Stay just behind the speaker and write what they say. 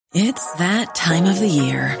It's that time of the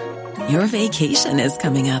year. Your vacation is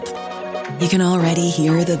coming up. You can already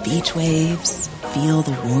hear the beach waves, feel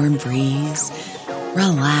the warm breeze,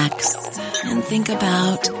 relax, and think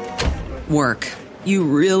about work. You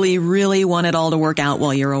really, really want it all to work out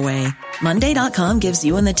while you're away. Monday.com gives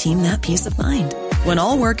you and the team that peace of mind. When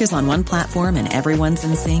all work is on one platform and everyone's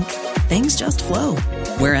in sync, things just flow.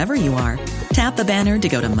 Wherever you are, tap the banner to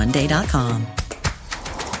go to Monday.com.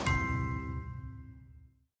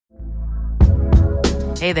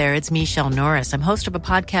 Hey there, it's Michelle Norris. I'm host of a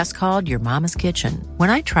podcast called Your Mama's Kitchen.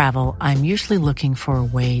 When I travel, I'm usually looking for a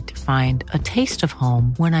way to find a taste of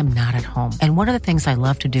home when I'm not at home. And one of the things I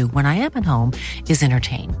love to do when I am at home is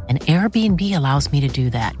entertain. And Airbnb allows me to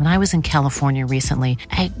do that. When I was in California recently,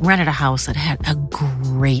 I rented a house that had a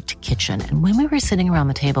great kitchen. And when we were sitting around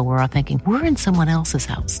the table, we're all thinking, we're in someone else's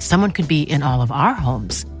house. Someone could be in all of our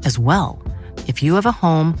homes as well. If you have a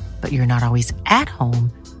home, but you're not always at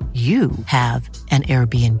home, you have an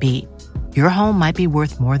Airbnb. Your home might be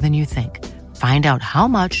worth more than you think. Find out how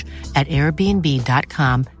much at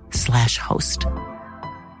airbnb.com/host.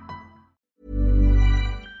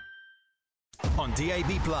 On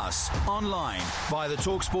DAB+, online, via the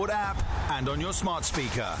TalkSport app, and on your smart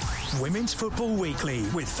speaker. Women's Football Weekly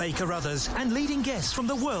with Faye Carruthers and leading guests from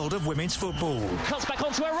the world of women's football. Cuts back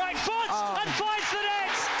onto her right foot and finds the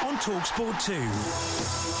net! On TalkSport 2.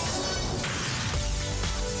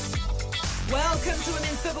 Welcome to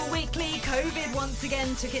Women's Football Weekly. COVID once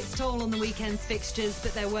again took its toll on the weekend's fixtures,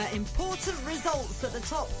 but there were important results at the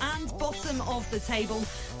top and bottom of the table.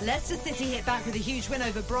 Leicester City hit back with a huge win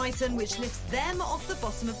over Brighton, which lifts them off the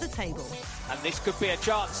bottom of the table. And this could be a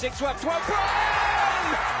chance. 6 left to Brighton!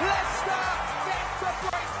 Leicester get the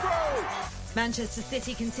breakthrough! Manchester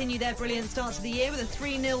City continue their brilliant start to the year with a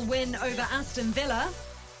 3-0 win over Aston Villa.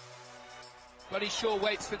 Bloody Shaw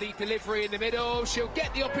waits for the delivery in the middle. She'll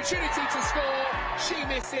get the opportunity to score. She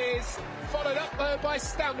misses. Followed up though by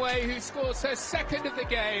Stanway, who scores her second of the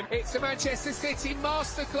game. It's a Manchester City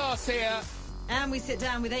masterclass here. And we sit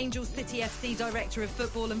down with Angel City FC Director of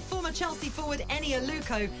Football and former Chelsea forward Eni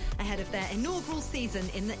Aluko ahead of their inaugural season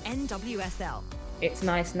in the NWSL. It's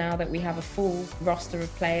nice now that we have a full roster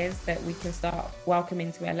of players that we can start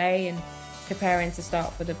welcoming to LA and preparing to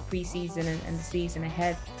start for the pre-season and the season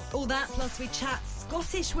ahead. All that, plus we chat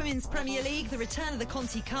Scottish Women's Premier League, the return of the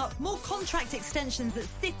Conti Cup, more contract extensions at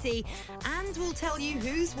City, and we'll tell you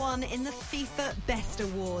who's won in the FIFA Best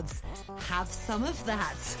Awards. Have some of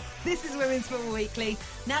that. This is Women's Football Weekly,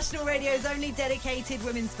 National Radio's only dedicated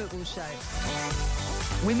women's football show.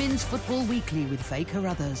 Women's Football Weekly with Faye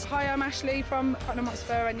Carruthers. Hi, I'm Ashley from Tottenham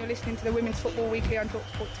Hotspur, and you're listening to the Women's Football Weekly on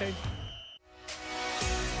TalkSport 2.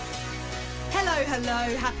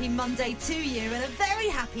 Hello, happy Monday to you, and a very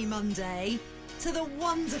happy Monday to the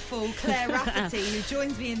wonderful Claire Rafferty, who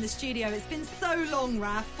joins me in the studio. It's been so long,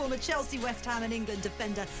 Raf, former Chelsea, West Ham and England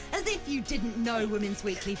defender, as if you didn't know Women's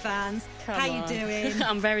Weekly fans. How you doing?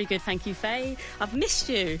 I'm very good, thank you, Faye. I've missed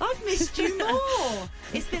you. I've missed you more.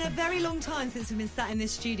 It's been a very long time since we've been sat in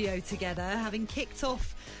this studio together, having kicked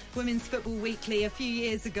off Women's Football Weekly a few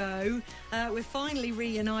years ago. We're finally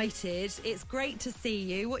reunited. It's great to see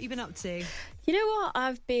you. What have you been up to? You know what?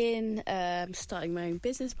 I've been starting my own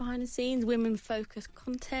business behind the scenes, women-focused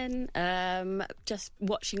content, just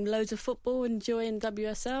watching loads of football, enjoying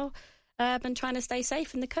WSL, and trying to stay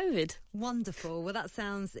safe in the COVID. Wonderful. Well, that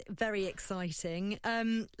sounds very exciting.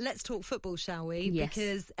 Let's talk football, shall we? Yes.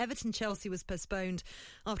 Because Everton-Chelsea was postponed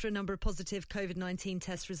after a number of positive COVID-19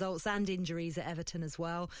 test results and injuries at Everton as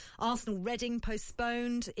well. Arsenal-Reading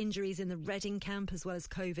postponed, injuries in the Reading camp as well as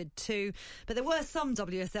COVID too. But there were some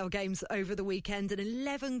WSL games over the weekend and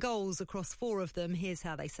 11 goals across 4 of them. Here's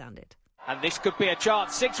how they sounded. And this could be a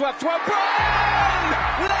chance. 6 left to Brighton!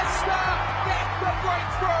 Leicester get the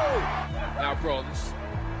breakthrough! Now Bronze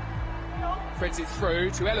prints it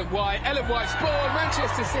through to Ellen White. Ellen White's ball,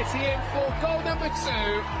 Manchester City in for goal number 2.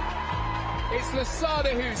 It's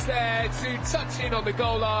Lasada who's there to touch in on the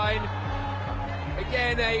goal line.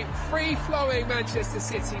 Again, a free-flowing Manchester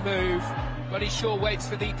City move. Buddy Shaw waits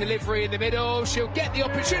for the delivery in the middle. She'll get the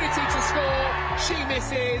opportunity to score. She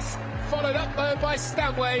misses. Followed up though by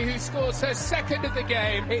Stanway, who scores her second of the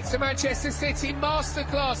game. It's a Manchester City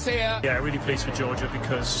masterclass here. Yeah, really pleased for Georgia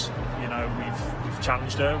because, you know, we've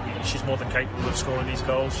challenged her. She's more than capable of scoring these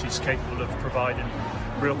goals. She's capable of providing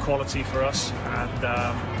real quality for us. And,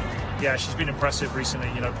 yeah, she's been impressive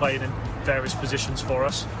recently, you know, playing in various positions for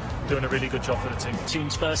us. Doing a really good job for the team.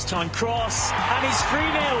 Team's first time cross, and it's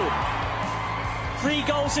 3-0. 3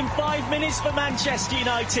 goals in 5 minutes for Manchester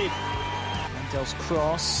United. Mandel's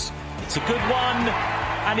cross. It's a good one,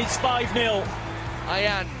 and it's 5-0.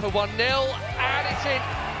 Ayan for 1-0, and it's in.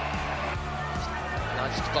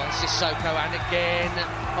 Nice by Sissoko, and again.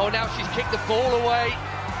 Oh, now she's kicked the ball away.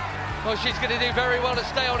 Oh, she's going to do very well to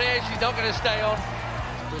stay on here. She's not going to stay on.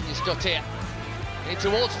 Brynjarsdottir in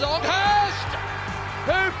towards Longhurst,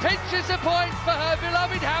 who pinches a point for her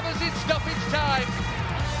beloved Hammers in stoppage time.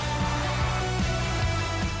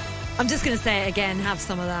 I'm just going to say it again, have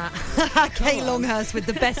some of that. Kate Longhurst with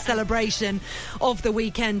the best celebration of the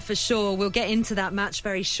weekend for sure. We'll get into that match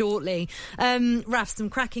very shortly. Raf, some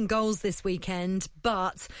cracking goals this weekend,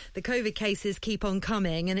 but the COVID cases keep on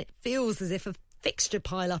coming, and it feels as if a fixture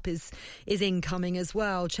pile-up is incoming as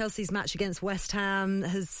well. Chelsea's match against West Ham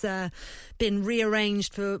has been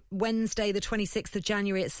rearranged for Wednesday, the 26th of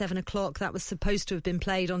January at 7 o'clock. That was supposed to have been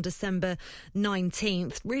played on December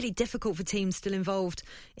 19th. Really difficult for teams still involved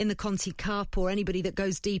in the Conti Cup or anybody that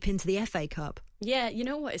goes deep into the FA Cup. Yeah, you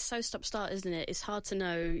know what? It's so stop-start, isn't it? It's hard to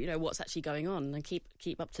know, what's actually going on and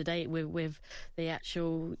keep up to date with the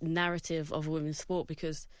actual narrative of women's sport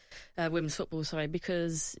because women's football.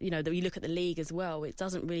 Because you look at the league as well. It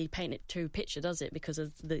doesn't really paint a true picture, does it? Because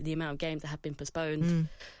of the amount of games that have been postponed,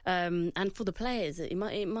 and for the players, it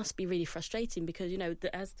must be really frustrating because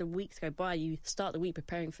as the weeks go by, you start the week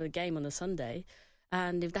preparing for the game on the Sunday.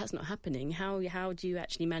 And if that's not happening, how do you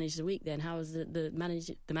actually manage the week then? How is the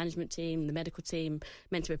management team, the medical team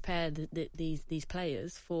meant to prepare these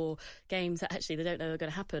players for games that actually they don't know are going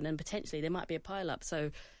to happen and potentially there might be a pile-up? So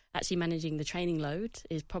actually managing the training load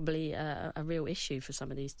is probably a real issue for some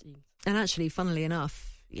of these teams. And actually, funnily enough,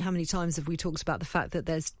 how many times have we talked about the fact that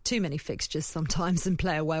there's too many fixtures sometimes and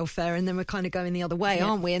player welfare, and then we're kind of going the other way,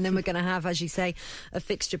 aren't we? And then we're going to have, as you say, a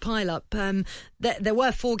fixture pile-up. There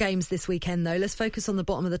were 4 games this weekend, though. Let's focus on the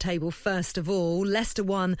bottom of the table first of all. Leicester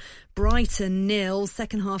 1, Brighton 0.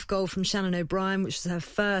 Second half goal from Shannon O'Brien, which was her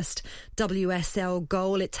first WSL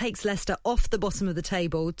goal. It takes Leicester off the bottom of the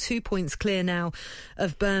table, 2 points clear now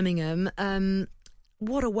of Birmingham.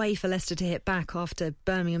 What a way for Leicester to hit back after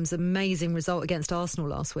Birmingham's amazing result against Arsenal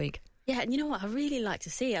last week. Yeah, and you know what? I really like to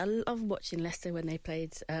see it. I love watching Leicester when they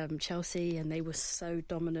played Chelsea, and they were so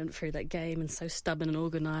dominant through that game and so stubborn and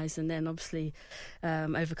organised. And then obviously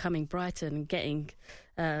overcoming Brighton and getting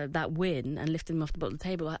that win and lifting them off the bottom of the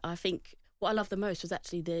table. I think what I loved the most was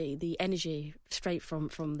actually the energy straight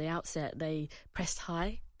from the outset. They pressed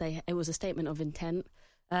high. It was a statement of intent,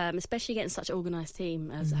 especially against such an organised team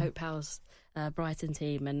as Hope Howe's Brighton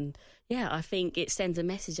team. And yeah, I think it sends a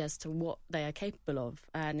message as to what they are capable of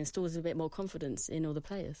and installs a bit more confidence in all the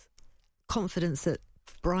players. Confidence that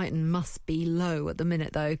Brighton must be low at the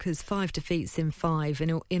minute, though, because 5 defeats in 5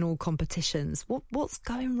 in all competitions. What's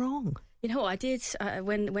going wrong? You know what I did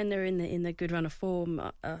when they're in the good run of form.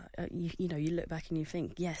 You look back and you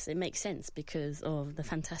think, yes, it makes sense because of the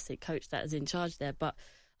fantastic coach that is in charge there. But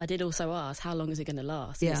I did also ask, how long is it going to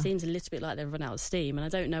last? Yeah. It seems a little bit like they've run out of steam, and I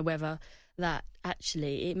don't know whether that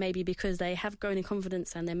actually it may be because they have grown in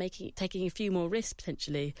confidence and they're taking a few more risks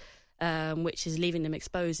potentially, which is leaving them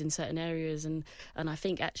exposed in certain areas. And I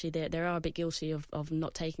think actually they are a bit guilty of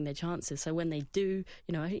not taking their chances. So when they do,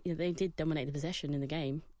 they did dominate the possession in the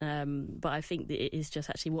game. But I think that it is just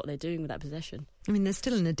actually what they're doing with that possession. I mean, they're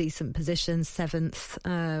still in a decent position, 7th,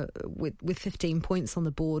 with 15 points on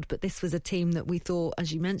the board. But this was a team that we thought,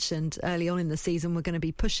 as you mentioned, early on in the season, were going to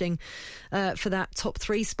be pushing for that top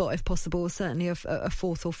 3 spot, if possible, certainly a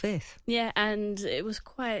 4th or 5th. Yeah, and it was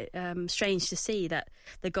quite strange to see that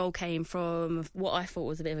the goal came from what I thought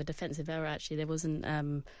was a bit of a defensive error, actually. There wasn't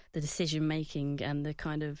the decision-making and the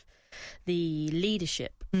kind of the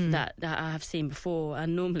leadership that I have seen before.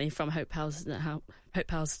 And normally from Hope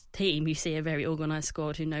Howe's team, you see a very organised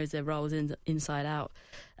squad who knows their roles inside out.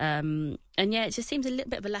 And yeah, it just seems a little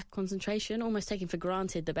bit of a lack of concentration, almost taking for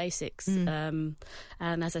granted the basics. And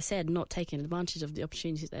as I said, not taking advantage of the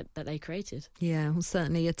opportunities that they created. Yeah, well,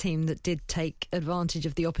 certainly a team that did take advantage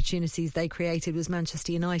of the opportunities they created was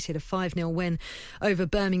Manchester United, a 5-0 win over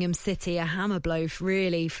Birmingham City, a hammer blow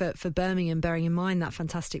really for Birmingham, bearing in mind that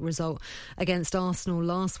fantastic result against Arsenal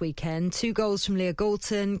last weekend. 2 goals from Leah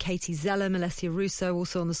Galton, Katie Zeller, Alessia Russo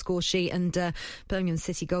also on the score sheet, and Birmingham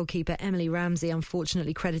City goalkeeper Emily Ramsey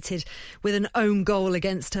unfortunately credited with an own goal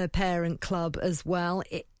against her parent club as well.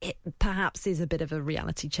 It perhaps is a bit of a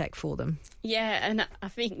reality check for them. Yeah, and I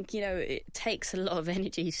think, it takes a lot of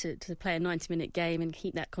energy to play a 90-minute game and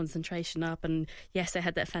keep that concentration up. And yes, they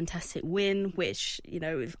had that fantastic win, which,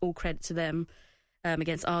 all credit to them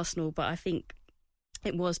against Arsenal. But I think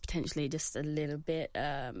it was potentially just a little bit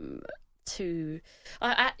too...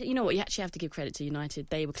 you know what, you actually have to give credit to United.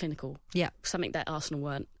 They were clinical. Yeah. Something that Arsenal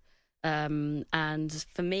weren't. And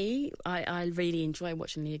for me, I really enjoy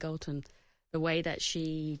watching Leah Galton, the way that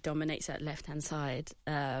she dominates that left-hand side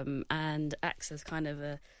and acts as kind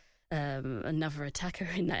of another attacker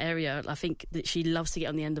in that area. I think that she loves to get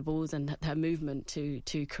on the end of balls, and her movement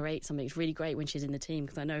to create something is really great when she's in the team,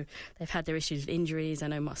 because I know they've had their issues with injuries. I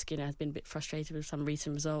know Mark Skinner has been a bit frustrated with some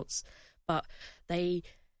recent results, but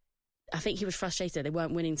I think he was frustrated they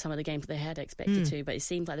weren't winning some of the games that they had expected to, but it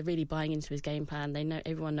seems like they're really buying into his game plan. They know,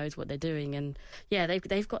 everyone knows what they're doing, and yeah,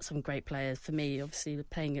 they've got some great players. For me, obviously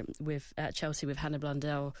playing with Chelsea with Hannah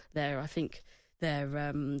Blundell there, I think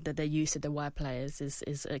their use of the wide players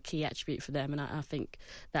is a key attribute for them, and I think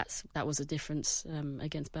that was a difference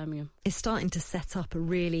against Birmingham. It's starting to set up a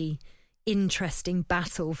really interesting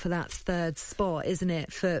battle for that third spot, isn't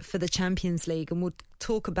it, for the Champions League? And we'll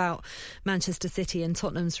talk about Manchester City and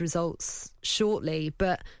Tottenham's results shortly,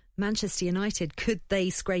 but Manchester United, could they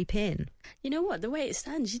scrape in? You know what, the way it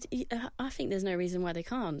stands, I think there's no reason why they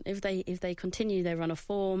can't. If they continue their run of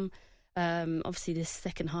form, obviously this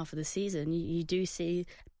second half of the season, you do see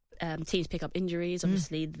teams pick up injuries.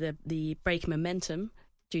 Obviously the break in momentum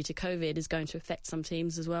due to COVID is going to affect some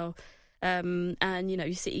teams as well. And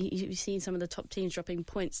you've seen some of the top teams dropping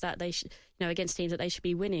points that they against teams that they should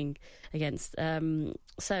be winning against. So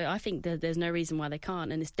I think that there's no reason why they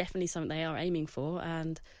can't, and it's definitely something they are aiming for.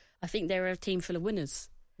 And I think they're a team full of winners.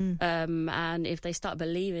 And if they start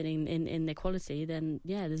believing in their quality, then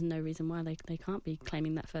there's no reason why they can't be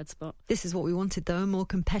claiming that third spot. This is what we wanted, though, a more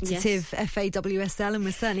competitive FAWSL, and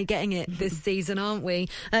we're certainly getting it this season, aren't we?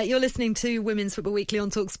 You're listening to Women's Football Weekly on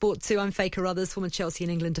TalkSport 2. I'm Faye Carruthers, former Chelsea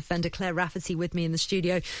and England defender Claire Rafferty with me in the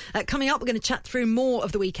studio. Coming up, we're going to chat through more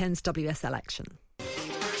of the weekend's WSL action.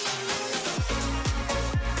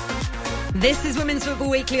 This is Women's Football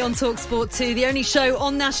Weekly on TalkSport 2, the only show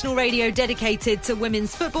on national radio dedicated to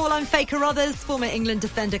women's football. I'm Faye Carruthers, former England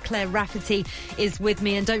defender Claire Rafferty is with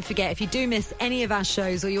me. And don't forget, if you do miss any of our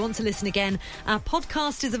shows or you want to listen again, our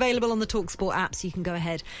podcast is available on the TalkSport app, so you can go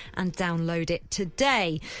ahead and download it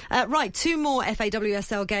today. Right, 2 more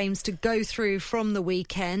FAWSL games to go through from the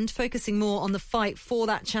weekend, focusing more on the fight for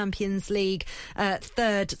that Champions League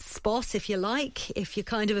third spot, if you like, if you're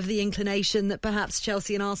kind of the inclination that perhaps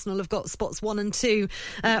Chelsea and Arsenal have got spots 1 and 2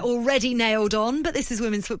 already nailed on. But this is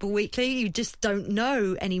Women's Football Weekly. You just don't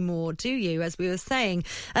know anymore, do you? As we were saying,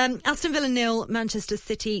 Aston Villa 0, Manchester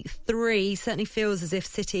City 3. Certainly feels as if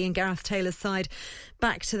City and Gareth Taylor's side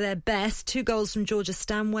back to their best. 2 goals from Georgia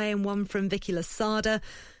Stanway and 1 from Vicky Losada.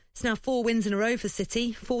 It's now 4 wins in a row for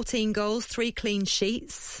City. 14 goals, 3 clean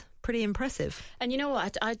sheets. Pretty impressive. And you know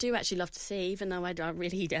what, I do actually love to see, even though I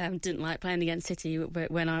really didn't like playing against City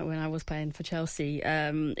when I was playing for Chelsea,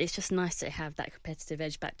 it's just nice to have that competitive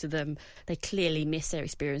edge back to them. They clearly miss their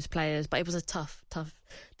experienced players, but it was a tough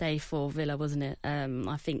day for Villa, wasn't it?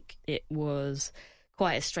 I think it was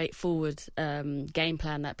quite a straightforward game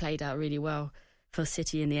plan that played out really well for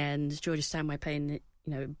City in the end. Georgia Stanway playing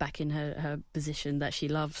back in her position that she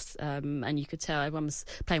loves, and you could tell everyone was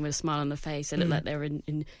playing with a smile on their face. They looked like they were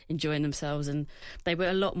enjoying themselves, and they were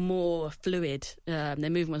a lot more fluid. Their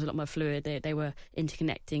movement was a lot more fluid. They were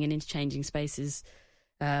interconnecting and interchanging spaces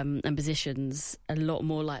and positions a lot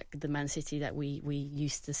more like the Man City that we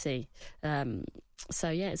used to see. So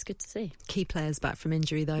yeah, it's good to see. Key players back from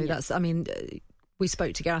injury, though. Yeah. We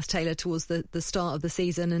spoke to Gareth Taylor towards the start of the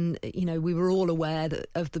season, and we were all aware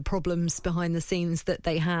of the problems behind the scenes that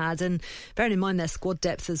they had, and bearing in mind their squad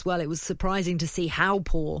depth as well, it was surprising to see how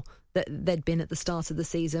poor that they'd been at the start of the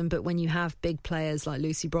season. But when you have big players like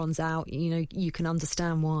Lucy Bronze out, you can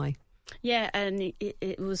understand why. Yeah, and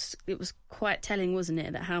it was quite telling, wasn't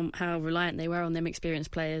it, that how reliant they were on them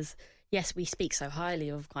experienced players. Yes, we speak so highly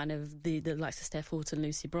of kind of the likes of Steph Houghton,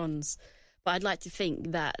 Lucy Bronze, but I'd like to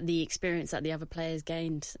think that the experience that the other players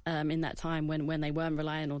gained in that time when they weren't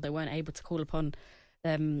reliant or they weren't able to call upon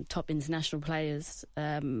top international players,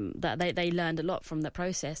 that they learned a lot from that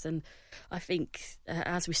process. And I think,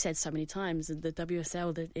 as we've said so many times, the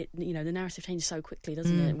WSL, the narrative changes so quickly,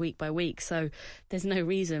 doesn't it, week by week. So there's no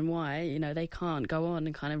reason why they can't go on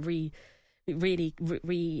and kind of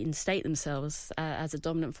reinstate themselves as a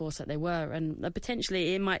dominant force that they were, and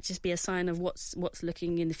potentially it might just be a sign of what's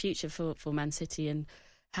looking in the future for Man City, and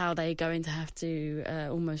how they're going to have to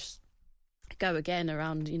almost go again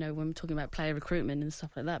around when we're talking about player recruitment and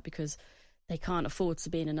stuff like that, because they can't afford to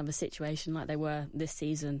be in another situation like they were this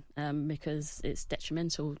season, because it's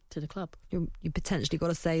detrimental to the club. You potentially got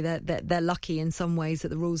to say that they're lucky in some ways that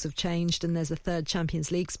the rules have changed and there's a third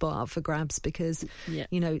Champions League spot up for grabs, because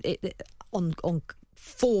on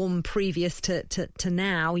form previous to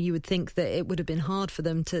now, you would think that it would have been hard for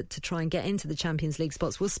them to try and get into the Champions League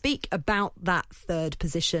spots. We'll speak about that third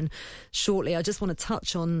position shortly. I just want to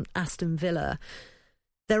touch on Aston Villa.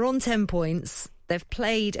 They're on 10 points. They've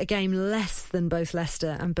played a game less than both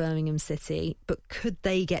Leicester and Birmingham City, but could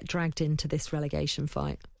they get dragged into this relegation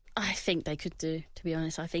fight? I think they could do, to be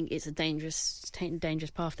honest. I think it's a dangerous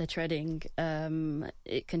path they're treading.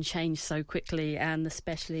 It can change so quickly, and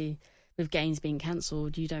especially with games being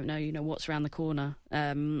cancelled, you don't know what's around the corner.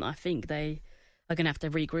 I think they are going to have to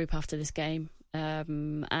regroup after this game.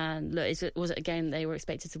 And look, was it a game they were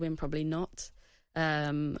expected to win? Probably not.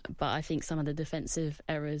 But I think some of the defensive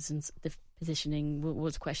errors and the positioning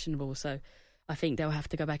was questionable. So I think they'll have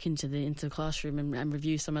to go back into the classroom and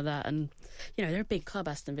review some of that. And they're a big club,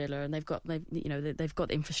 Aston Villa, and they've got the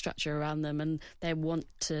infrastructure around them, and they want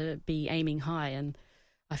to be aiming high. And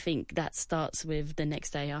I think that starts with the next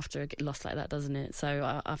day after a loss like that, doesn't it?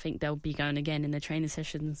 So I think they'll be going again in their training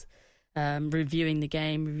sessions, reviewing the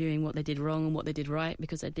game, reviewing what they did wrong and what they did right,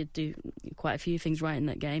 because they did do quite a few things right in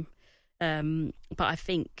that game. But I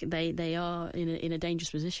think they are in a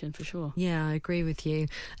dangerous position for sure. Yeah, I agree with you.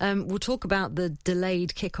 We'll talk about the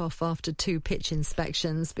delayed kickoff after 2 pitch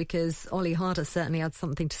inspections, because Ollie Harder certainly had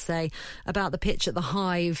something to say about the pitch at the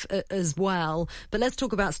Hive as well. But let's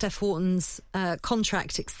talk about Steph Houghton's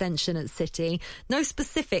contract extension at City. No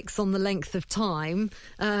specifics on the length of time.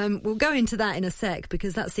 We'll go into that in a sec,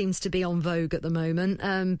 because that seems to be on vogue at the moment.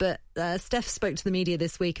 But Steph spoke to the media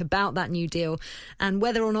this week about that new deal and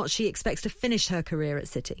whether or not she expects to finish her career at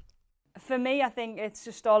City. For me, I think it's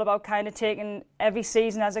just all about kind of taking every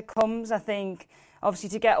season as it comes. I think obviously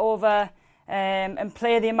to get over and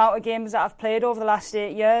play the amount of games that I've played over the last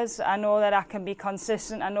 8 years, I know that I can be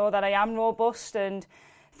consistent. I know that I am robust, and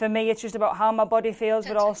for me it's just about how my body feels,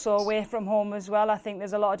 but also away from home as well. I think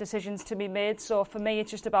there's a lot of decisions to be made, so for me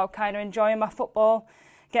it's just about kind of enjoying my football,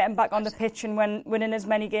 getting back on the pitch and winning as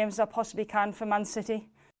many games as I possibly can for Man City.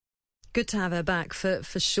 Good to have her back for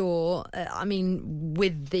sure. I mean,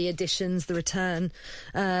 with the additions, the return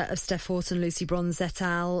of Steph Houghton, Lucy Bronze et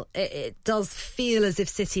al., it does feel as if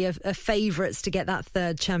City are favourites to get that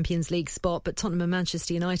 3rd Champions League spot, but Tottenham and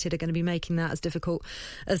Manchester United are going to be making that as difficult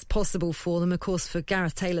as possible for them. Of course, for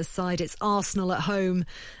Gareth Taylor's side, it's Arsenal at home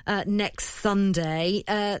next Sunday.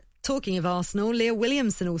 Talking of Arsenal, Leah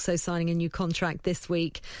Williamson also signing a new contract this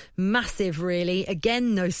week. Massive, really.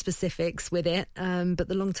 Again, no specifics with it, but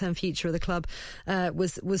the long-term future of the club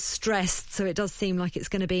was stressed, so it does seem like it's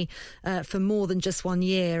going to be for more than just 1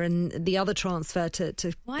 year. And the other transfer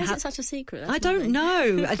to why is it such a secret? I don't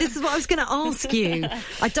know. This is what I was going to ask you.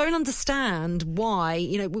 I don't understand why.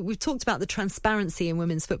 We've talked about the transparency in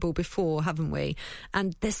women's football before, haven't we?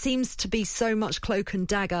 And there seems to be so much cloak and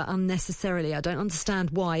dagger unnecessarily. I don't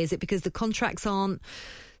understand why. Is it because the contracts aren't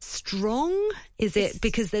strong? Is it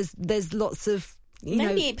because there's lots of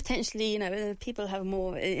maybe potentially people have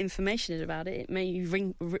more information about it? It may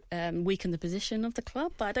weaken the position of the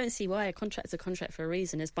club, but I don't see why. A contract's a contract for a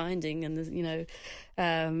reason. It's binding, and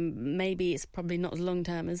maybe it's probably not as long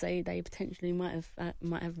term as they potentially might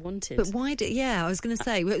have wanted. But why? I was going to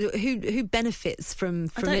say, who benefits from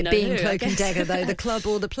it being cloak and dagger though? The club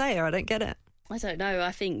or the player? I don't get it. I don't know.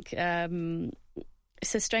 I think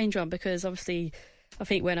it's a strange one, because obviously I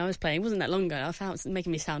think when I was playing, it wasn't that long ago, I found it's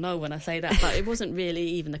making me sound old when I say that, but it wasn't really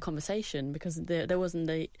even the conversation, because there wasn't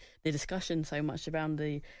the discussion so much around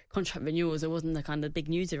the contract renewals. There wasn't the kind of big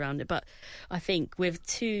news around it. But I think with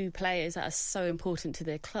 2 players that are so important to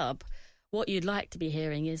their club, what you'd like to be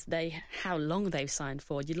hearing is how long they've signed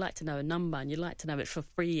for. You'd like to know a number, and you'd like to know it for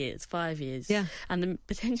 3 years, 5 years. Yeah. And then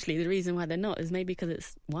potentially the reason why they're not is maybe because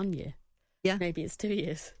it's 1 year. Yeah. Maybe it's 2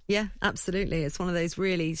 years. Yeah, absolutely. It's one of those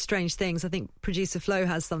really strange things. I think producer Flo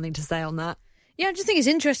has something to say on that. Yeah, I just think it's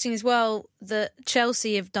interesting as well that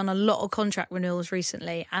Chelsea have done a lot of contract renewals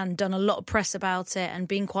recently and done a lot of press about it and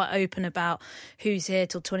been quite open about who's here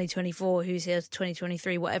till 2024, who's here till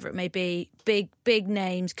 2023, whatever it may be. Big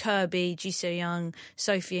names, Kirby, Ji So-young,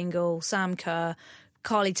 Sophie Ingle, Sam Kerr,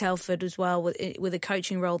 Carly Telford as well with a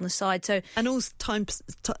coaching role on the side. So, and all time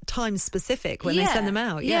specific when they send them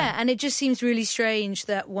out. Yeah, and it just seems really strange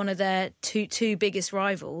that one of their two biggest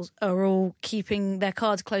rivals are all keeping their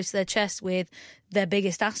cards close to their chest with their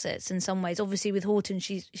biggest assets in some ways. Obviously with Houghton,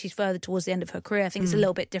 she's further towards the end of her career. I think it's a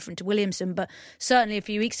little bit different to Williamson, but certainly a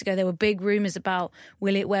few weeks ago there were big rumours about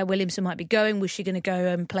where Williamson might be going. Was she going to go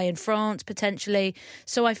and play in France potentially?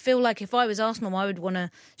 So I feel like if I was Arsenal, I would want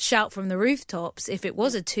to shout from the rooftops if it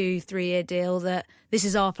was a 2-3 year deal that this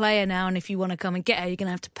is our player now, and if you want to come and get her, you're going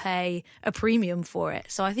to have to pay a premium for it.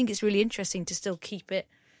 So I think it's really interesting to still keep it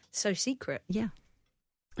so secret. Yeah.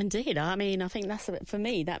 Indeed, I mean, I think that's for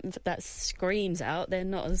me that screams out they're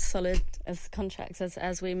not as solid as contracts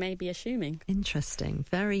as we may be assuming. Interesting,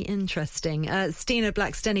 very interesting. Stina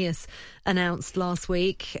Blackstenius announced last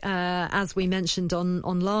week, as we mentioned on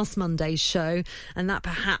last Monday's show, and that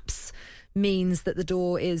perhaps means that the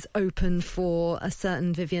door is open for a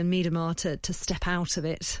certain Vivianne Miedema to step out of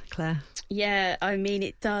it. Claire? Yeah, I mean,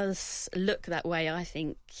 it does look that way, I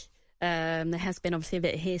think. There has been obviously a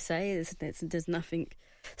bit of hearsay. There's nothing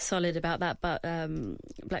solid about that, but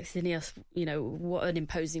Blackstenius, you know, what an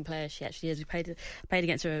imposing player she actually is. We played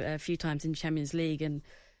against her a few times in Champions League, and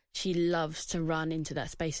she loves to run into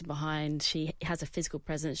that space behind. She has a physical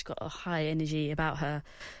presence. She's got a high energy about her,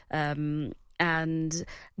 and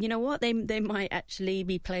you know what, they might actually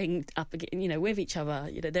be playing up again, you know, with each other.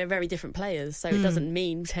 You know, they're very different players, so it doesn't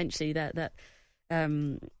mean potentially that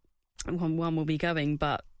one will be going,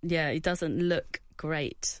 but yeah, it doesn't look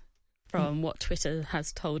great from what Twitter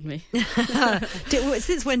has told me.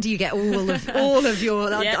 Since when do you get all of your...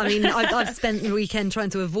 Yeah. I mean, I've spent the weekend trying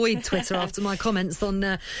to avoid Twitter after my comments on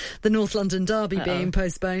the North London derby being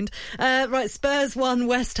postponed. Right, Spurs 1,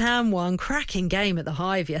 West Ham 1. Cracking game at the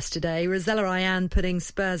Hive yesterday. Rosella Ayan putting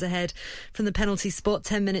Spurs ahead from the penalty spot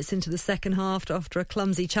 10 minutes into the second half after a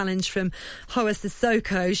clumsy challenge from Hoa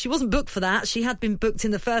Sissoko. She wasn't booked for that. She had been booked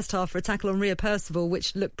in the first half for a tackle on Rhea Percival,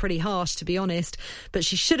 which looked pretty harsh, to be honest. But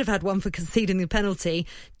she should have had one for conceding the penalty.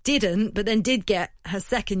 Didn't, but then did get her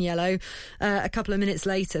second yellow a couple of minutes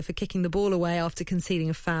later for kicking the ball away after conceding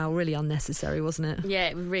a foul. Really unnecessary, wasn't it? Yeah,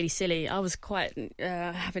 it was really silly. I was quite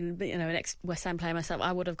having, you know, an ex-West Ham player myself.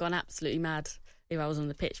 I would have gone absolutely mad if I was on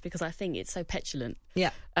the pitch, because I think it's so petulant. Yeah.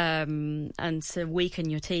 And to weaken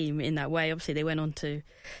your team in that way. Obviously, they went on to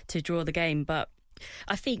draw the game, but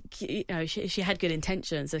I think, you know, she had good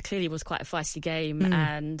intentions. It clearly was quite a feisty game,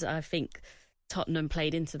 and I think Tottenham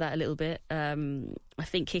played into that a little bit. I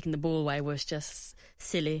think kicking the ball away was just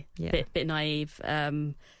silly, bit naive.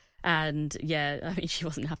 And yeah, I mean, she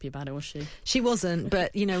wasn't happy about it, was she? She wasn't,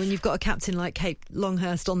 but you know, when you've got a captain like Kate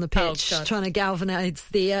Longhurst on the pitch trying to galvanise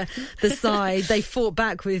the side, they fought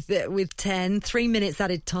back with 10, 3 minutes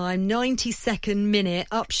added time, 92nd minute,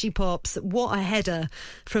 up she pops. What a header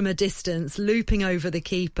from a distance, looping over the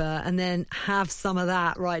keeper, and then have some of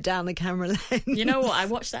that right down the camera lens. You know what? I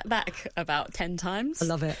watched that back about 10 times. I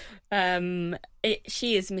love it.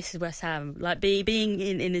 She is Mrs. West Ham. Like being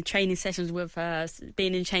in the training sessions with her,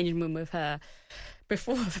 being in the changing room with her.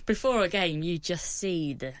 Before a game, you just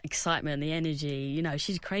see the excitement, the energy. You know,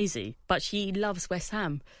 she's crazy, but she loves West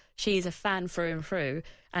Ham. She is a fan through and through.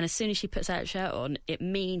 And as soon as she puts that shirt on, it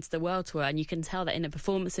means the world to her. And you can tell that in her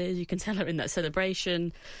performances. You can tell her in that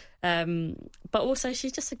celebration. But also,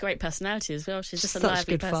 she's just a great personality as well. She's just a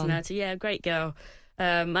lively personality. Fun. Yeah, great girl.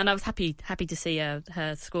 And I was happy to see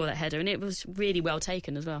her score that header, and it was really well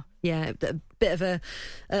taken as well. Yeah, a bit of a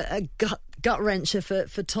gut wrencher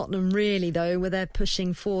for Tottenham, really, though, where they're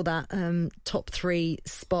pushing for that top 3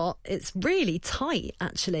 spot. It's really tight,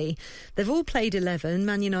 actually. They've all played 11,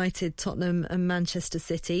 Man United, Tottenham and Manchester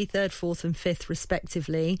City, 3rd, 4th and 5th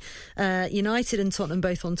respectively. United and Tottenham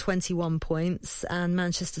both on 21 points, and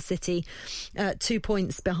Manchester City 2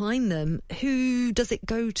 points behind them. Who does it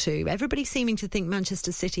go to? Everybody's seeming to think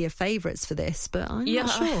Manchester City are favourites for this, but I'm not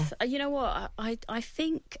sure. You know what? I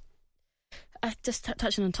think... Just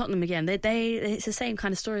touching on Tottenham again, it's the same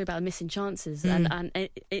kind of story about missing chances, and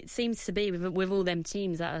it seems to be with all them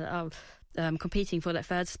teams that are competing for that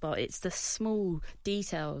 3rd spot. It's the small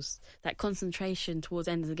details, that concentration towards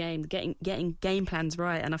the end of the game, getting game plans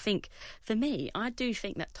right. And I think, for me, I do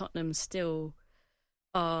think that Tottenham still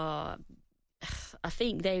are. I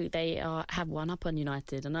think they have one up on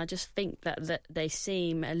United, and I just think that they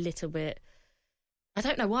seem a little bit. I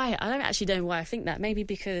don't know why. I don't actually know why I think that. Maybe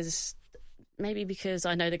because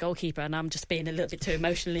I know the goalkeeper and I'm just being a little bit too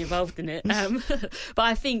emotionally involved in it. But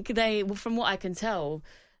I think from what I can tell,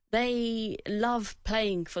 they love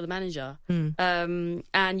playing for the manager.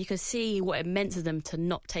 And you can see what it meant to them to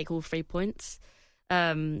not take all 3 points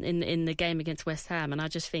in the game against West Ham. And I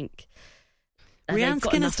just think... Rhiannon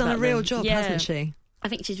Skinner's done a real job, hasn't she? I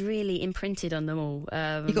think she's really imprinted on them all.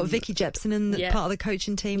 You've got Vicky Jepson in part of the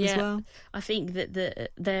coaching team as well. I think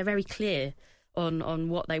that they're very clear on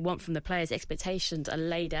what they want from the players. Expectations are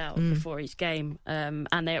laid out before each game,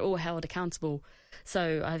 and they're all held accountable.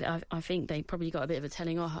 So I think they probably got a bit of a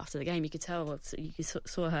telling off after the game. You could tell, you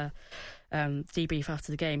saw her debrief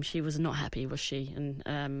after the game. She was not happy, was she?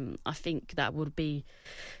 And I think that would be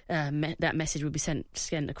that message would be sent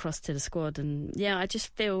across to the squad. And yeah, I just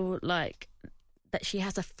feel like that she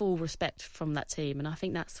has a full respect from that team, and I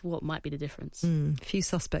think that's what might be the difference. Few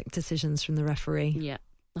suspect decisions from the referee. Yeah.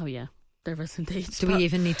 Oh yeah. There is indeed. Do we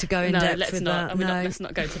even need to go in depth with that? Let's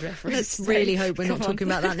not go to the referees. Let's really hope we're not talking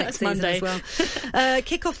about that next season Monday. as well.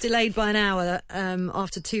 Kick-off delayed by an hour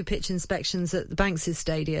after 2 pitch inspections at the Banks'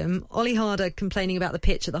 Stadium. Ollie Harder complaining about the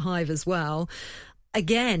pitch at the Hive as well.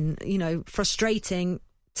 Again, frustrating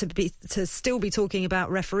to still be talking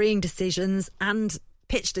about refereeing decisions and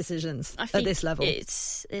pitch decisions at this level.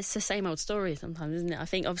 It's the same old story sometimes, isn't it? I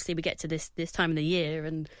think obviously we get to this time of the year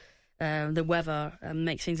and the weather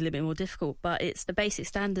makes things a little bit more difficult, but it's the basic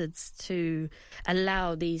standards to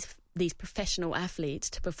allow these professional athletes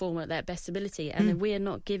to perform at their best ability. And if we are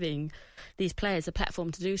not giving these players a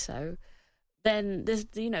platform to do so, then there's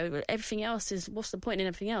everything else is, what's the point in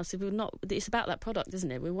everything else? If we're not, it's about that product,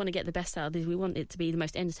 isn't it? We want to get the best out of this. We want it to be the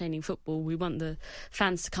most entertaining football. We want the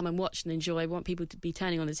fans to come and watch and enjoy. We want people to be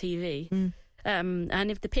turning on the TV.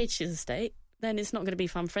 And if the pitch is a state, then it's not going to be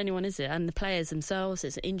fun for anyone, is it? And the players themselves,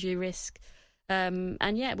 it's an injury risk. And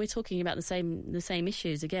we're talking about the same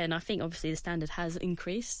issues again. I think obviously the standard has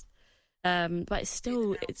increased, but it's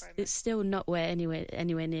still not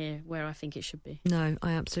anywhere near where I think it should be. No,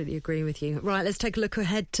 I absolutely agree with you. Right, let's take a look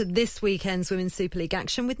ahead to this weekend's Women's Super League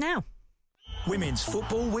action with Now. Women's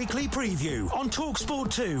Football Weekly Preview on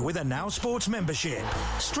TalkSport 2 with a Now Sports membership.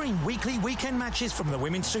 Stream weekly weekend matches from the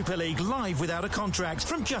Women's Super League live without a contract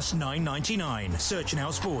from just $9.99. Search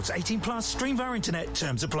Now Sports 18+, stream via internet,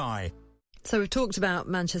 terms apply. So we've talked about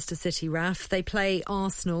Manchester City, Raf. They play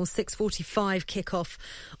Arsenal, 6:45 kickoff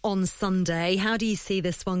on Sunday. How do you see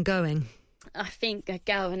this one going? I think a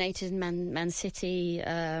galvanized Man City,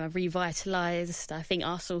 revitalised. I think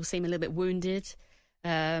Arsenal seem a little bit wounded.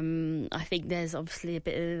 I think there's obviously a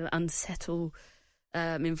bit of unsettled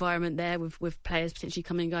environment there with players potentially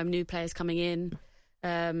coming and going, new players coming in.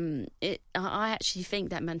 I actually think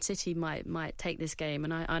that Man City might take this game,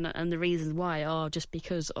 and the reasons why are just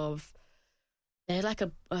because of they're like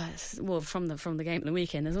from the game at the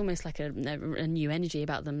weekend. There's almost like a new energy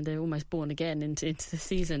about them. They're almost born again into the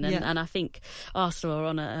season, and I think Arsenal are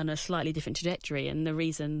on a slightly different trajectory, and the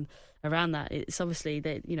reason around that, it's obviously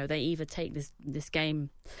that they either take this game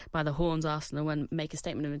by the horns, Arsenal, and make a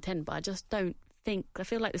statement of intent. But I just don't think, I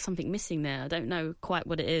feel like there's something missing there. I don't know quite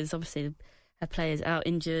what it is. Obviously, a player's out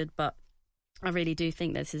injured, but I really do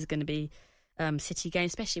think this is going to be City game,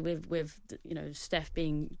 especially with Steph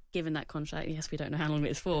being given that contract. Yes, we don't know how long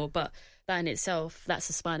it's for, but that in itself, that's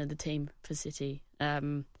the spine of the team for City.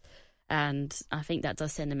 And I think that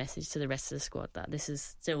does send a message to the rest of the squad that this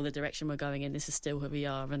is still the direction we're going in. This is still who we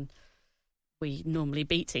are, and we normally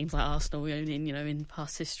beat teams like Arsenal in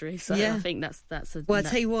past history. So I think that's a... Well, I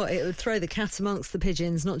tell you what, it would throw the cat amongst the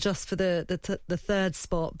pigeons, not just for the third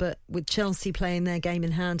spot, but with Chelsea playing their game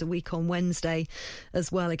in hand a week on Wednesday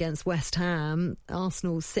as well against West Ham.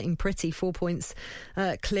 Arsenal sitting pretty, 4 points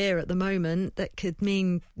clear at the moment. That could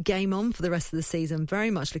mean game on for the rest of the season.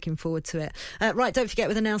 Very much looking forward to it. Right, don't forget,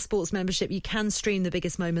 with a Now Sports membership, you can stream the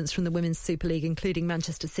biggest moments from the Women's Super League, including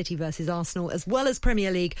Manchester City versus Arsenal, as well as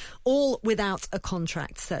Premier League, all without a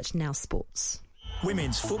contract. Search Now Sports.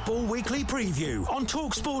 Women's Football Weekly Preview on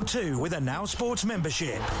TalkSport 2 with a Now Sports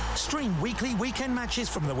membership. Stream weekly weekend matches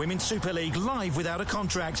from the Women's Super League live without a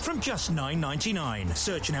contract from just $9.99.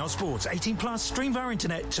 Search Now Sports 18+, stream via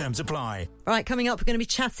internet, terms apply. Right, coming up, we're going to be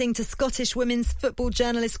chatting to Scottish women's football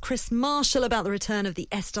journalist Chris Marshall about the return of the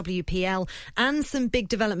SWPL and some big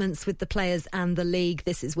developments with the players and the league.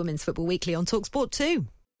 This is Women's Football Weekly on TalkSport 2.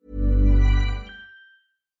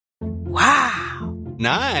 Wow.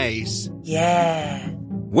 Nice. Yeah.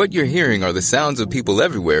 What you're hearing are the sounds of people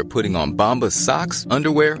everywhere putting on Bombas socks,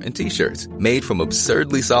 underwear, and T-shirts made from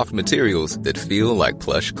absurdly soft materials that feel like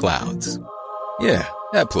plush clouds. Yeah,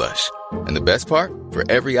 that plush. And the best part? For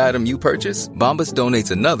every item you purchase, Bombas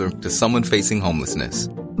donates another to someone facing homelessness.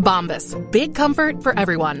 Bombas. Big comfort for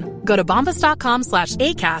everyone. Go to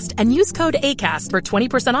bombas.com/ACAST and use code ACAST for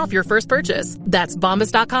 20% off your first purchase. That's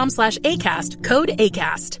bombas.com/ACAST. Code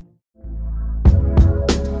ACAST.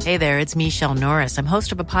 Hey there, it's Michelle Norris. I'm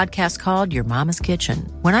host of a podcast called Your Mama's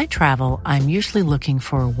Kitchen. When I travel, I'm usually looking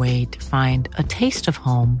for a way to find a taste of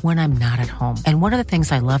home when I'm not at home. And one of the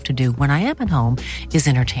things I love to do when I am at home is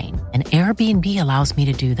entertain. And Airbnb allows me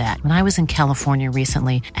to do that. When I was in California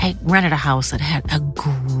recently, I rented a house that had a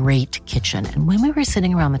great kitchen. And when we were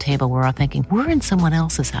sitting around the table, we were all thinking, we're in someone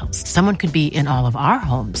else's house. Someone could be in all of our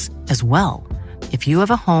homes as well. If you have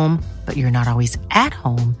a home, but you're not always at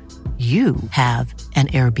home, you have an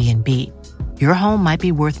Airbnb. Your home might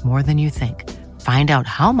be worth more than you think. Find out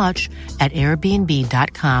how much at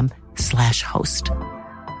airbnb.com/host.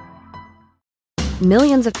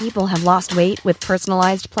 Millions of people have lost weight with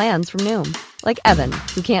personalized plans from Noom. Like Evan,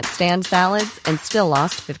 who can't stand salads and still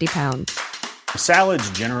lost 50 pounds. Salads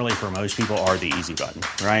generally for most people are the easy button,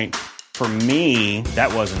 right? For me,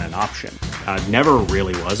 that wasn't an option. I never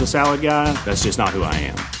really was a salad guy. That's just not who I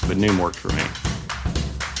am. But Noom worked for me.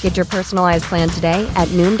 Get your personalized plan today at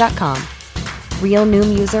Noom.com. Real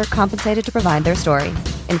Noom user compensated to provide their story.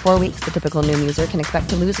 In 4 weeks, the typical Noom user can expect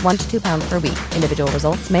to lose 1 to 2 pounds per week. Individual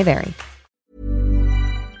results may vary.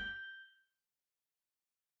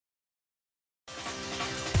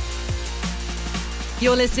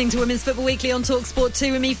 You're listening to Women's Football Weekly on TalkSport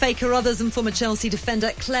 2 with me, Faye Carruthers, and former Chelsea defender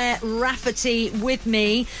Claire Rafferty with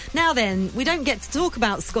me. Now then, we don't get to talk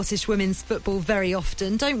about Scottish women's football very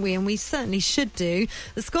often, don't we? And we certainly should do.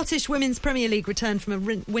 The Scottish Women's Premier League returned from a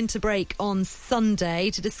winter break on Sunday.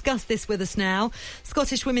 To discuss this with us now,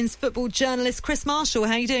 Scottish women's football journalist Chris Marshall.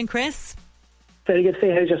 How are you doing, Chris? Very good, Faye.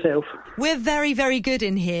 How's yourself? We're very, very good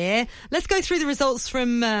in here. Let's go through the results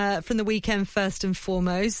from the weekend first and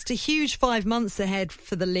foremost. A huge 5 months ahead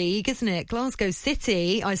for the league, isn't it? Glasgow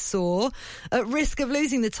City, I saw, at risk of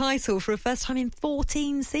losing the title for a first time in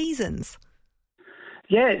 14 seasons.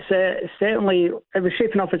 Yeah, it's certainly, it was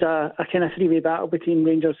shaping up as a kind of three-way battle between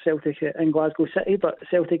Rangers, Celtic and Glasgow City, but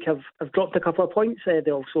Celtic have dropped a couple of points. They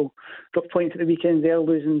also dropped points at the weekend. They're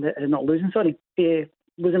losing an equaliser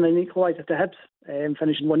to Hibs,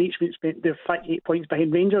 finishing one each. They're 8 points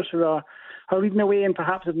behind Rangers, who are leading the way and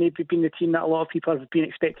perhaps have maybe been the team that a lot of people have been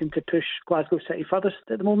expecting to push Glasgow City furthest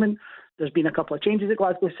at the moment. There's been a couple of changes at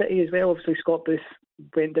Glasgow City as well. Obviously, Scott Booth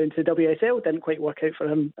went down to the WSL, didn't quite work out for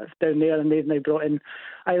him down there, and they've now brought in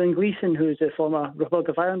Eileen Gleeson, who is a former Republic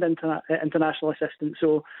of Ireland international assistant.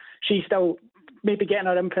 So she's still maybe getting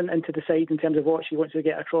her imprint into the side in terms of what she wants to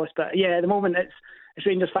get across. But yeah, at the moment it's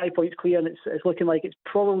Rangers 5 points clear, and it's looking like it's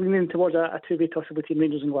probably moving towards a two-way toss-up between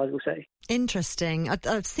Rangers and Glasgow City. Interesting.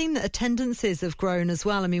 I've seen that attendances have grown as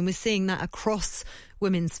well. I mean, we're seeing that across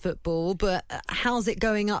women's football, but how's it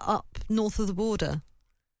going up north of the border?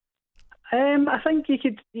 I think you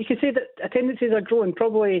could say that attendances are growing,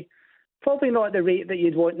 probably not at the rate that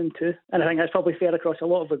you'd want them to, and I think that's probably fair across a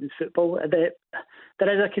lot of women's football. There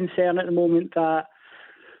is a concern at the moment that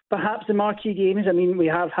perhaps the marquee games, I mean, we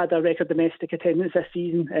have had a record domestic attendance this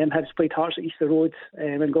season. Hibs played Hearts at Easter Road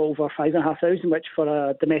and got over 5,500, which for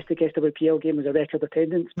a domestic SWPL game was a record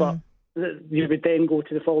attendance. But you would then go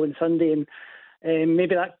to the following Sunday, and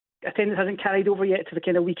maybe that attendance hasn't carried over yet to the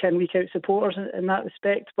kind of week in, week out supporters in that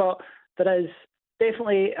respect. But there is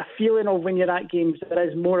definitely a feeling of when you're at games, there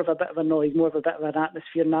is more of a bit of a noise, more of a bit of an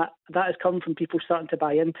atmosphere, and that has come from people starting to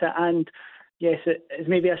buy into it. And yes, it is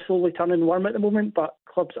maybe a slowly turning worm at the moment, but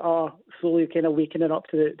clubs are slowly kind of waking up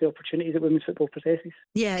to the opportunities that women's football possesses.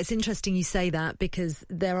 Yeah, it's interesting you say that, because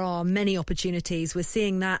there are many opportunities. We're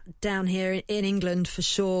seeing that down here in England for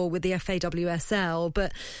sure with the FAWSL,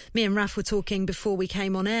 but me and Raf were talking before we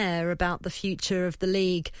came on air about the future of the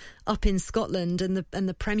league up in Scotland and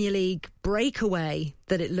the Premier League breakaway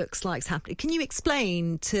that it looks like is happening. Can you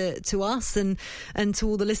explain to us and to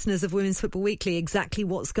all the listeners of Women's Football Weekly exactly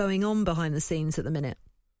what's going on behind the scenes at the minute?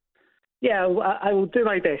 Yeah, I will do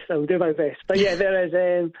my best. But yeah, there is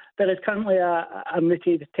currently a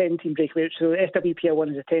mooted 10-team breakaway. So SWPL 1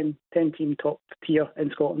 is a 10-team top tier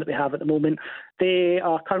in Scotland that we have at the moment. They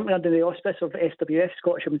are currently under the auspice of SWF,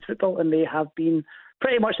 Scottish Women's Football, and they have been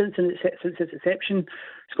pretty much since its inception.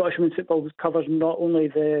 Scottish Women's Football covers not only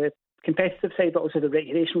the competitive side but also the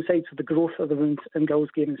recreational side, so the growth of the women's and girls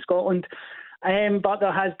game in Scotland. But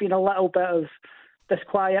there has been a little bit of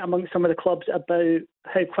disquiet amongst some of the clubs about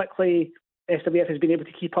how quickly SWF has been able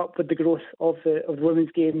to keep up with the growth of the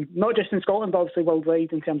women's game, not just in Scotland, but obviously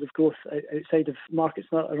worldwide in terms of growth outside of markets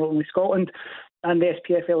that are not only Scotland. And the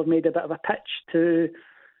SPFL have made a bit of a pitch to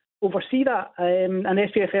oversee that. And the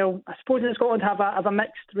SPFL, I suppose, in Scotland have a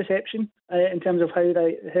mixed reception in terms of how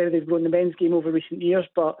they've grown the men's game over recent years.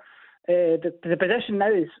 But the position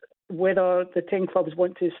now is whether the 10 clubs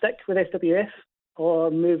want to stick with SWF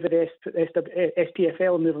or move with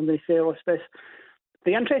SPFL and move under their auspice.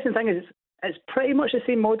 The interesting thing is it's pretty much the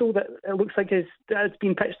same model that it looks like has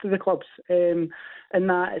been pitched to the clubs, in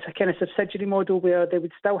that it's a kind of subsidiary model where they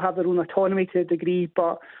would still have their own autonomy to a degree,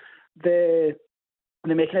 but the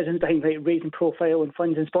mechanisms behind like raising profile and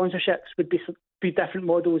funds and sponsorships would be different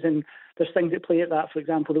models, and there's things that play at that. For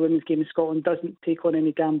example, the women's game in Scotland doesn't take on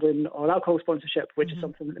any gambling or alcohol sponsorship, which is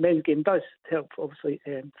something that the men's game does to help obviously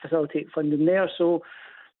facilitate funding there. So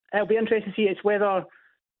it'll be interesting to see it's whether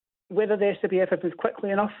the SWF have moved quickly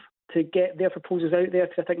enough to get their proposals out there,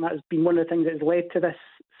 because I think that has been one of the things that has led to this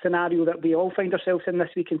scenario that we all find ourselves in this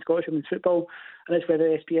week in Scottish women's football, and it's whether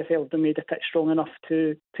the SPFL have been made a pitch strong enough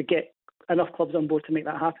to get enough clubs on board to make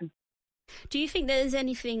that happen. Do you think there's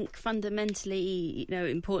anything fundamentally,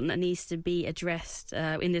 important that needs to be addressed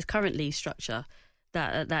in this current league structure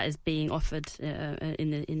that is being offered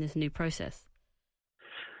in this new process?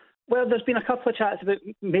 Well, there's been a couple of chats about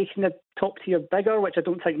making the top tier bigger, which I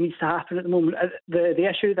don't think needs to happen at the moment. The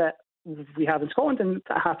issue that we have in Scotland, and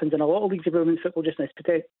that happens in a lot of leagues of women's football just now,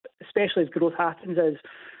 especially as growth happens, is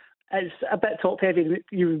it's a bit top heavy.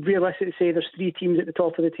 You realistically say there's 3 teams at the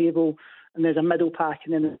top of the table, and there's a middle pack,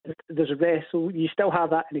 and then there's a rest. So you still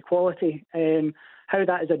have that inequality. How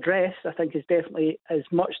that is addressed, I think, is definitely as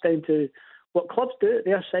much down to what clubs do at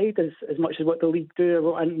their side as much as what the league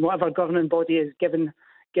do, and whatever governing body is given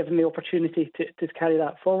the opportunity to carry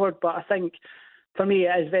that forward. But I think, for me,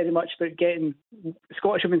 it is very much about getting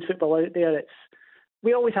Scottish women's football out there.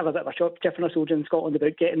 We always have a bit of a chip on our shoulder in Scotland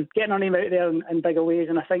about getting our name out there in bigger ways,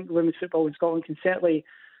 and I think women's football in Scotland can certainly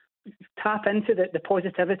tap into the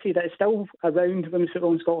positivity that is still around women's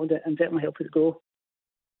football in Scotland and certainly help it grow.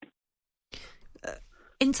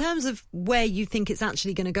 In terms of where you think it's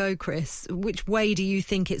actually going to go, Chris, which way do you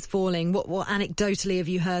think it's falling? What anecdotally have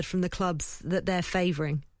you heard from the clubs that they're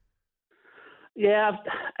favouring? Yeah,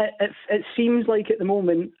 it seems like at the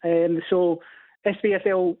moment, so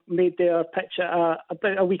SPFL made their pitch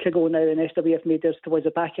about a week ago now, and SWF made theirs towards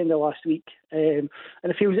the back end of last week. And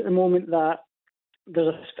it feels at the moment that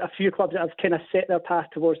there's a few clubs that have kind of set their path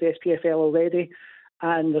towards the SPFL already,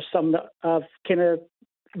 and there's some that have kind of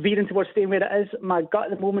veering towards staying where it is. My gut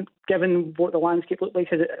at the moment, given what the landscape looks like,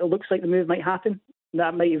 is it looks like the move might happen.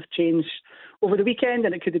 That might have changed over the weekend,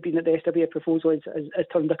 and it could have been that the SWF proposal has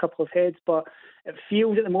turned a couple of heads, but it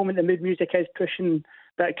feels at the moment the mood music is pushing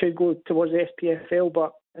that it could go towards the SPFL,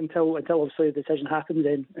 but until obviously the decision happens,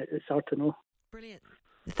 then it's hard to know. Brilliant.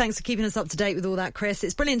 Thanks for keeping us up to date with all that, Chris.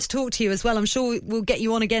 It's brilliant to talk to you as well. I'm sure we'll get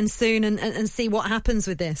you on again soon and see what happens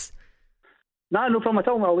with this. No problem at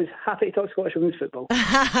all. I'm always happy to talk Scottish women's football.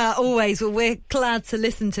 Always. Well, we're glad to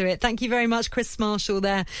listen to it. Thank you very much, Chris Marshall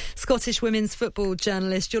there, Scottish women's football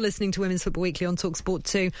journalist. You're listening to Women's Football Weekly on TalkSport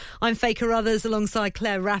 2. I'm Faye Carruthers alongside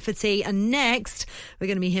Claire Rafferty. And next, we're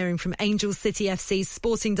going to be hearing from Angel City FC's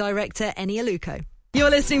sporting director, Eni Aluko. You're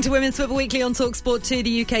listening to Women's Football Weekly on TalkSport 2,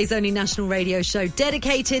 the UK's only national radio show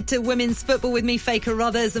dedicated to women's football, with me, Faye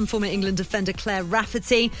Carruthers, and former England defender Claire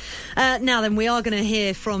Rafferty. Now then, we are going to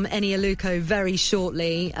hear from Eni Aluko very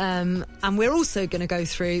shortly, and we're also going to go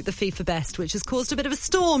through the FIFA Best, which has caused a bit of a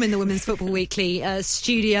storm in the Women's Football Weekly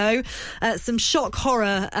studio. Some shock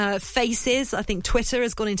horror faces. I think Twitter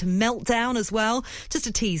has gone into meltdown as well. Just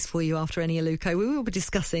a tease for you after Eni Aluko. We will be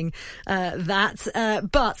discussing that.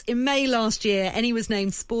 But in May last year, Eni was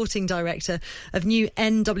named sporting director of new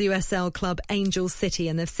NWSL club Angel City,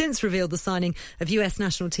 and they've since revealed the signing of US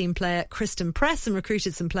national team player Kristen Press and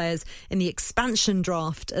recruited some players in the expansion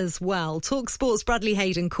draft as well. TalkSport's Bradley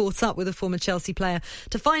Hayden caught up with a former Chelsea player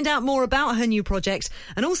to find out more about her new project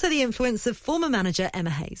and also the influence of former manager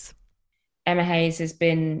Emma Hayes. Emma Hayes has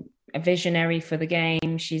been a visionary for the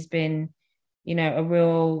game. She's been, a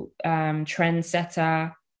real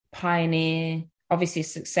trendsetter, pioneer, obviously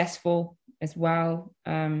successful as well,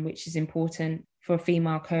 which is important for a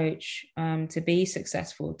female coach to be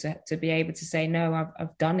successful, to be able to say, no,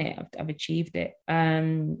 I've done it, I've achieved it,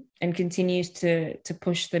 and continues to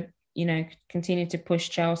push continue to push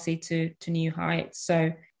Chelsea to new heights.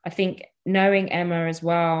 So I think knowing Emma as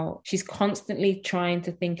well, she's constantly trying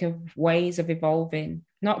to think of ways of evolving,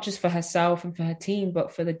 not just for herself and for her team,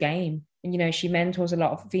 but for the game. And, she mentors a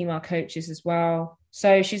lot of female coaches as well.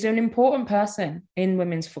 So she's an important person in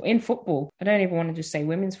football. I don't even want to just say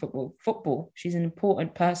women's football. She's an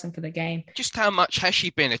important person for the game. Just how much has she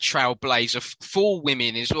been a trailblazer for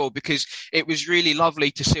women as well? Because it was really lovely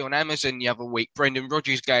to see on Amazon the other week, Brendan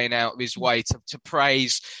Rodgers going out of his way to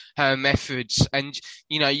praise her methods. And,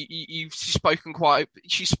 she's spoken quite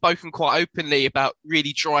openly about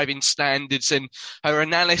really driving standards, and her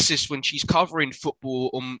analysis when she's covering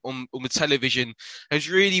football on the television has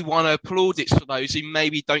really won her plaudits for those who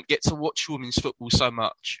maybe don't get to watch women's football so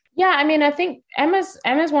much. Yeah, I think Emma's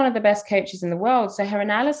one of the best coaches in the world, so her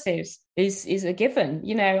analysis is a given.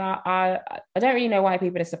 I don't really know why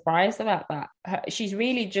people are surprised about that. She's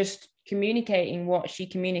really just communicating what she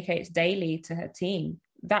communicates daily to her team.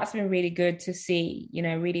 That's been really good to see,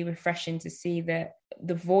 really refreshing to see that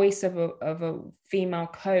the voice of a female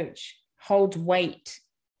coach holds weight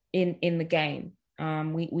in the game.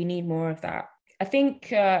 We need more of that. I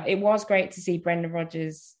think it was great to see Brendan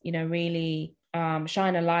Rodgers, really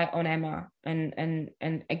shine a light on Emma and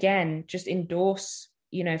again, just endorse,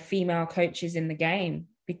 female coaches in the game,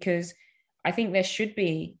 because I think there should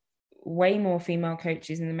be way more female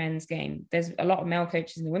coaches in the men's game. There's a lot of male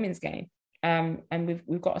coaches in the women's game. And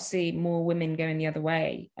we've got to see more women going the other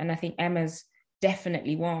way. And I think Emma's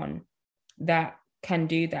definitely one that can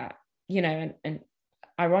do that, you know, and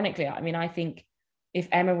ironically, I mean, I think if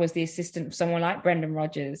Emma was the assistant of someone like Brendan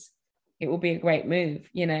Rodgers, it would be a great move,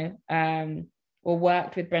 you know, or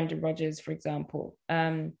worked with Brendan Rodgers, for example.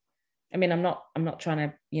 I mean, I'm not trying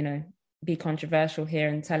to, you know, be controversial here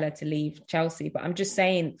and tell her to leave Chelsea, but I'm just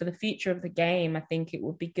saying for the future of the game, I think it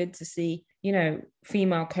would be good to see, you know,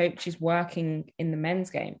 female coaches working in the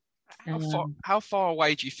men's game. How far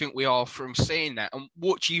away do you think we are from seeing that? And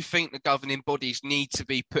what do you think the governing bodies need to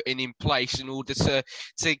be putting in place in order to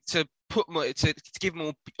give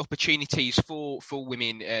more opportunities for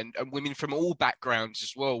women and women from all backgrounds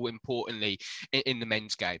as well, importantly, in the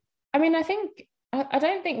men's game? I mean, I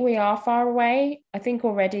don't think we are far away. I think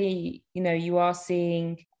already, you know, you are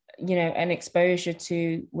seeing, you know, an exposure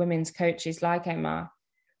to women's coaches like Emma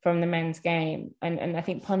from the men's game. And I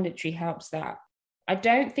think punditry helps that. I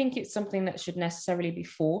don't think it's something that should necessarily be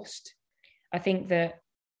forced. I think that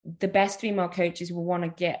the best female coaches will want to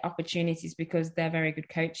get opportunities because they're very good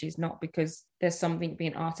coaches, not because there's something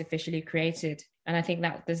being artificially created. And I think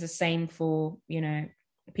that there's the same for, you know,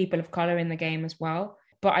 people of colour in the game as well.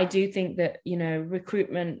 But I do think that, you know,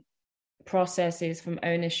 recruitment processes from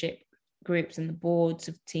ownership groups and the boards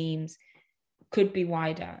of teams could be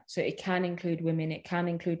wider. So it can include women, it can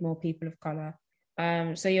include more people of colour.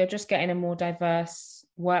 So you're just getting a more diverse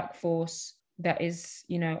workforce that is,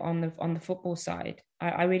 you know, on the football side.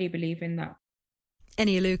 I really believe in that.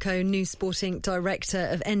 Eni Aluko, new sporting director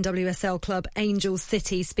of NWSL club Angel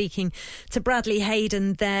City, speaking to Bradley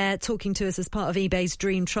Hayden there, talking to us as part of eBay's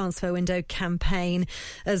Dream Transfer Window campaign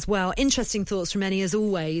as well. Interesting thoughts from Eni as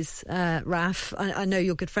always, Raf. I know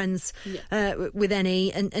you're good friends with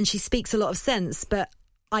Eni, and she speaks a lot of sense, but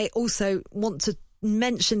I also want to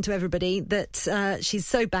mention to everybody that she's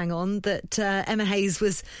so bang on that Emma Hayes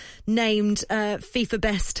was named FIFA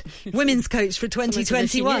Best Women's Coach for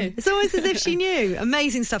 2021. It's almost as if she knew.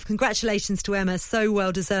 Amazing stuff. Congratulations to Emma. So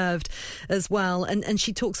well deserved as well. And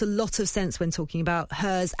she talks a lot of sense when talking about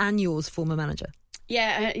hers and yours, former manager.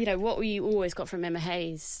 Yeah, you know, what we always got from Emma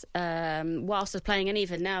Hayes, whilst was playing, and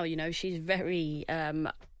even now, you know, she's very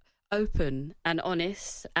open and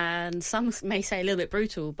honest, and some may say a little bit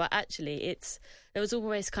brutal, but actually there was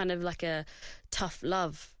always kind of like a tough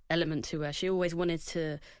love element to her. She always wanted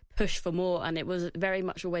to push for more, and it was very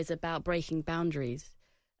much always about breaking boundaries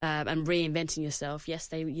and reinventing yourself. Yes,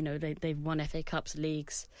 they've won FA Cups,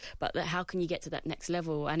 leagues, but how can you get to that next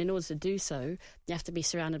level? And in order to do so, you have to be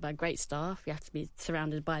surrounded by great staff. You have to be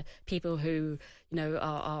surrounded by people who, you know,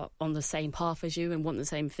 are on the same path as you and want the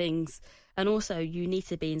same things. And also, you need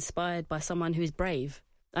to be inspired by someone who is brave.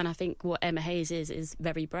 And I think what Emma Hayes is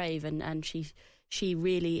very brave, and she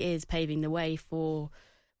really is paving the way for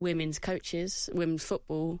women's coaches, women's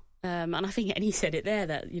football. And I think Eni said it there,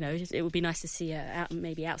 that, you know, it would be nice to see her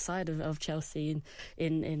maybe outside of Chelsea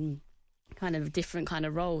in kind of different kind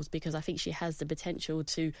of roles, because I think she has the potential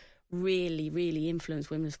to really, really influence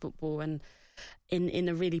women's football, and in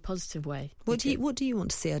a really positive way. What do you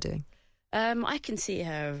want to see her doing? I can see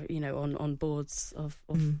her, you know, on boards of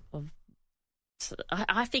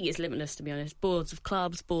I think it's limitless, to be honest. Boards of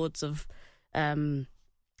clubs, boards of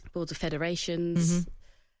federations. Mm-hmm.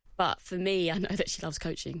 But for me, I know that she loves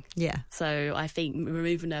coaching. Yeah. So I think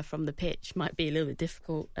removing her from the pitch might be a little bit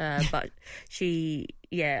difficult. But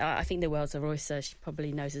I think the world's her oyster. She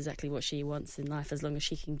probably knows exactly what she wants in life, as long as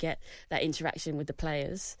she can get that interaction with the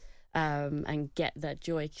players and get that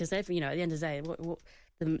joy. Because, you know, at the end of the day, what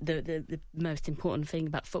the most important thing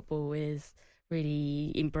about football is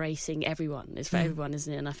really embracing everyone. It's for everyone,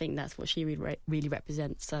 isn't it? And I think that's what she really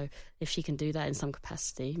represents. So if she can do that in some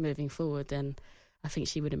capacity moving forward, then I think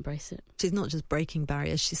she would embrace it. She's not just breaking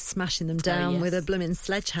barriers, she's smashing them down with a blooming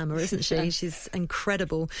sledgehammer, isn't she? She's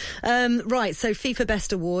incredible. Right, so FIFA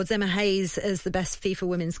Best Awards. Emma Hayes as the Best FIFA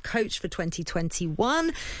Women's Coach for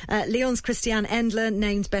 2021. Lyon's Christiane Endler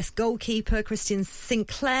named Best Goalkeeper. Christian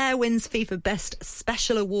Sinclair wins FIFA Best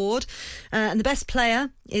Special Award. And the Best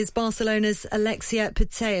Player is Barcelona's Alexia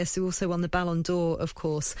Putellas, who also won the Ballon d'Or, of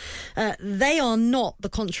course. They are not the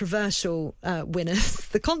controversial winners.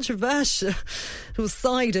 The controversial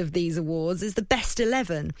side of these awards is the Best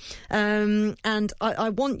 11. And I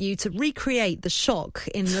want you to recreate the shock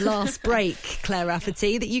in the last break, Claire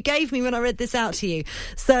Rafferty, that you gave me when I read this out to you.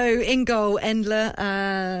 So in goal, Endler,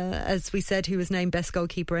 as we said, who was named Best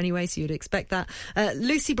Goalkeeper anyway, so you'd expect that.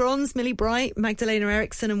 Lucy Bronze, Millie Bright, Magdalena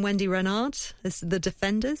Eriksson and Wendy Renard as the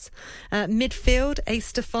defenders. Midfield,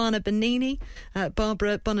 Stefana Bonini,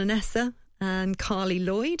 Barbara Bonanessa and Carly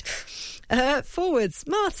Lloyd. Forwards,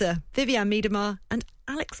 Marta, Vivianne Miedema and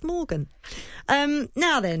Alex Morgan.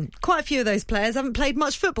 Now then, quite a few of those players haven't played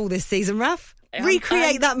much football this season, Raf.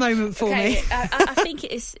 Recreate that moment for me. I think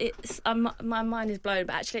it's my mind is blown,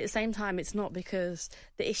 but actually at the same time it's not, because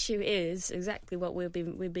the issue is exactly what we're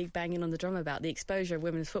big banging on the drum about, the exposure of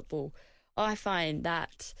women's football. I find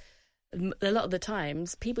that a lot of the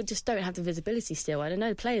times people just don't have the visibility still. I don't know,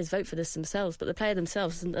 the players vote for this themselves, but the player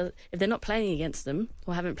themselves, if they're not playing against them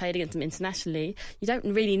or haven't played against them internationally, you don't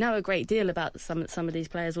really know a great deal about some of these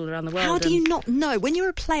players all around the world. How do you not know? When you're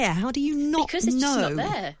a player, how do you not know? Because it's just not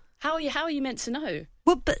there. How are you meant to know?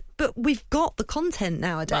 Well, but we've got the content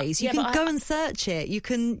nowadays. You can go and search it. You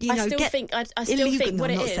can, I still think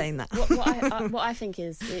what I'm it not is. saying that. What I think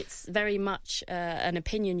is, it's very much an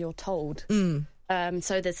opinion you're told.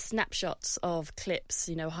 So there's snapshots of clips,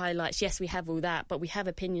 highlights. Yes, we have all that, but we have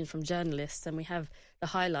opinions from journalists and we have the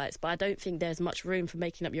highlights. But I don't think there's much room for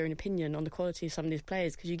making up your own opinion on the quality of some of these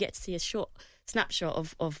players, because you get to see a short snapshot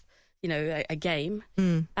of a game,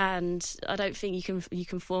 and I don't think you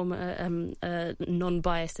can form a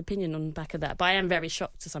non-biased opinion on the back of that. But I am very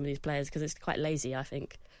shocked to some of these players, because it's quite lazy, I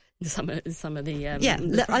think. Some of the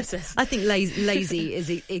the process. I think lazy is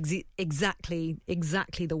exactly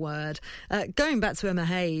the word. Going back to Emma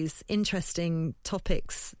Hayes, interesting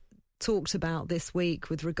topics talked about this week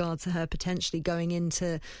with regard to her potentially going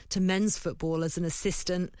into men's football as an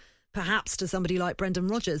assistant, perhaps to somebody like Brendan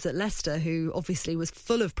Rodgers at Leicester, who obviously was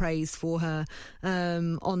full of praise for her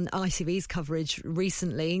on ITV's coverage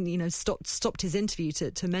recently. Stopped his interview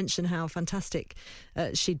to mention how fantastic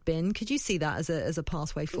she'd been. Could you see that as a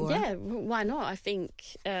pathway for her? Yeah, why not? I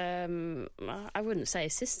think I wouldn't say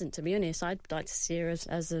assistant, to be honest. I'd like to see her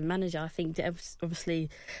as a manager. I think obviously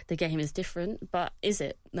the game is different, but is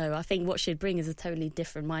it? No, I think what she'd bring is a totally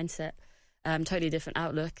different mindset, totally different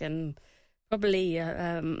outlook, and probably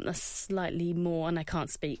a slightly more, and I can't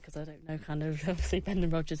speak because I don't know, kind of, obviously Brendan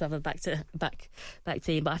Rodgers have a back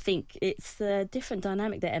team, but I think it's a different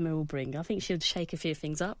dynamic that Emma will bring. I think she'll shake a few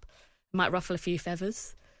things up, might ruffle a few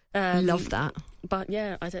feathers. Love that. But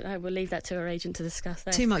yeah, I don't know. We'll leave that to her agent to discuss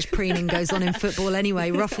that. Too much preening goes on in football anyway.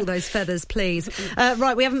 Ruffle those feathers, please.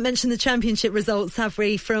 Right, we haven't mentioned the championship results, have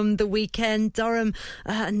we, from the weekend? Durham,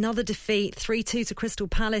 another defeat, 3-2 to Crystal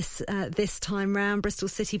Palace this time round. Bristol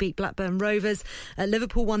City beat Blackburn Rovers.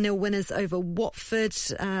 Liverpool 1-0 winners over Watford.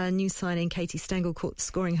 New signing Katie Stengel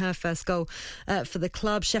scoring her first goal for the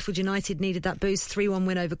club. Sheffield United needed that boost. 3-1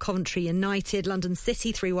 win over Coventry United. London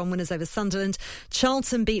City 3-1 winners over Sunderland.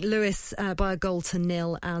 Charlton beat Lewes by a goal to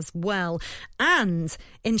nil as well. And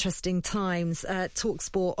interesting times.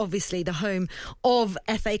 TalkSport, obviously the home of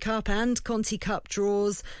FA Cup and Conti Cup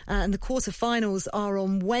draws, and the quarter-finals are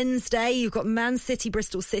on Wednesday. You've got Man City,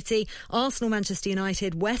 Bristol City, Arsenal, Manchester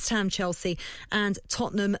United, West Ham, Chelsea, and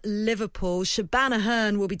Tottenham, Liverpool. Shabana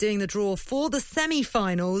Hearn will be doing the draw for the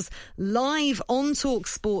semi-finals live on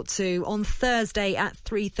TalkSport 2 on Thursday at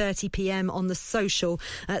 3:30pm on the social.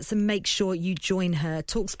 So make sure you join her.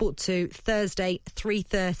 TalkSport 2 Thursday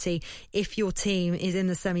 3:30. If your team is in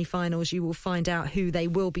the semi-finals, you will find out who they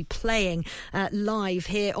will be playing live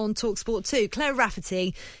here on TalkSport 2. Claire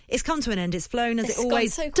Rafferty, it's come to an end. It's flown as it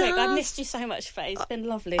always gone so quick. does. I've missed you so much, Faye. It's been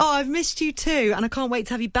lovely. Oh, I've missed you too, and I can't wait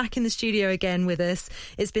to have you back in the studio again with us.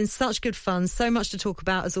 It's been such good fun, so much to talk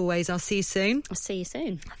about as always. I'll see you soon. I'll see you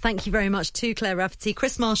soon. Thank you very much to Claire Rafferty,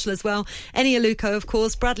 Chris Marshall as well, Eni Aluko, of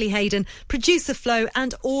course, Bradley Hayden, producer Flo,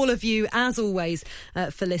 and all of you as always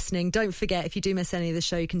for listening. Don't forget, if you do miss any of the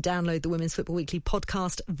show, you can download the Women's Football Weekly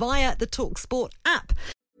podcast via the TalkSport app.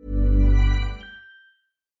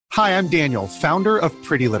 Hi, I'm Daniel, founder of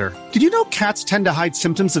Pretty Litter. Did you know cats tend to hide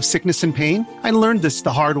symptoms of sickness and pain? I learned this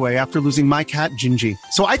the hard way after losing my cat, Gingy.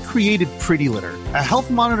 So I created Pretty Litter, a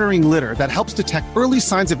health monitoring litter that helps detect early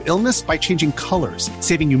signs of illness by changing colors,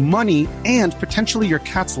 saving you money and potentially your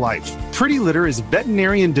cat's life. Pretty Litter is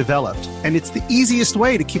veterinarian developed, and it's the easiest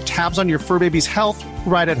way to keep tabs on your fur baby's health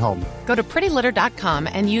right at home. Go to prettylitter.com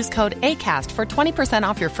and use code ACAST for 20%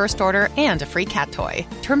 off your first order and a free cat toy.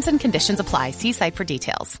 Terms and conditions apply. See site for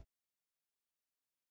details.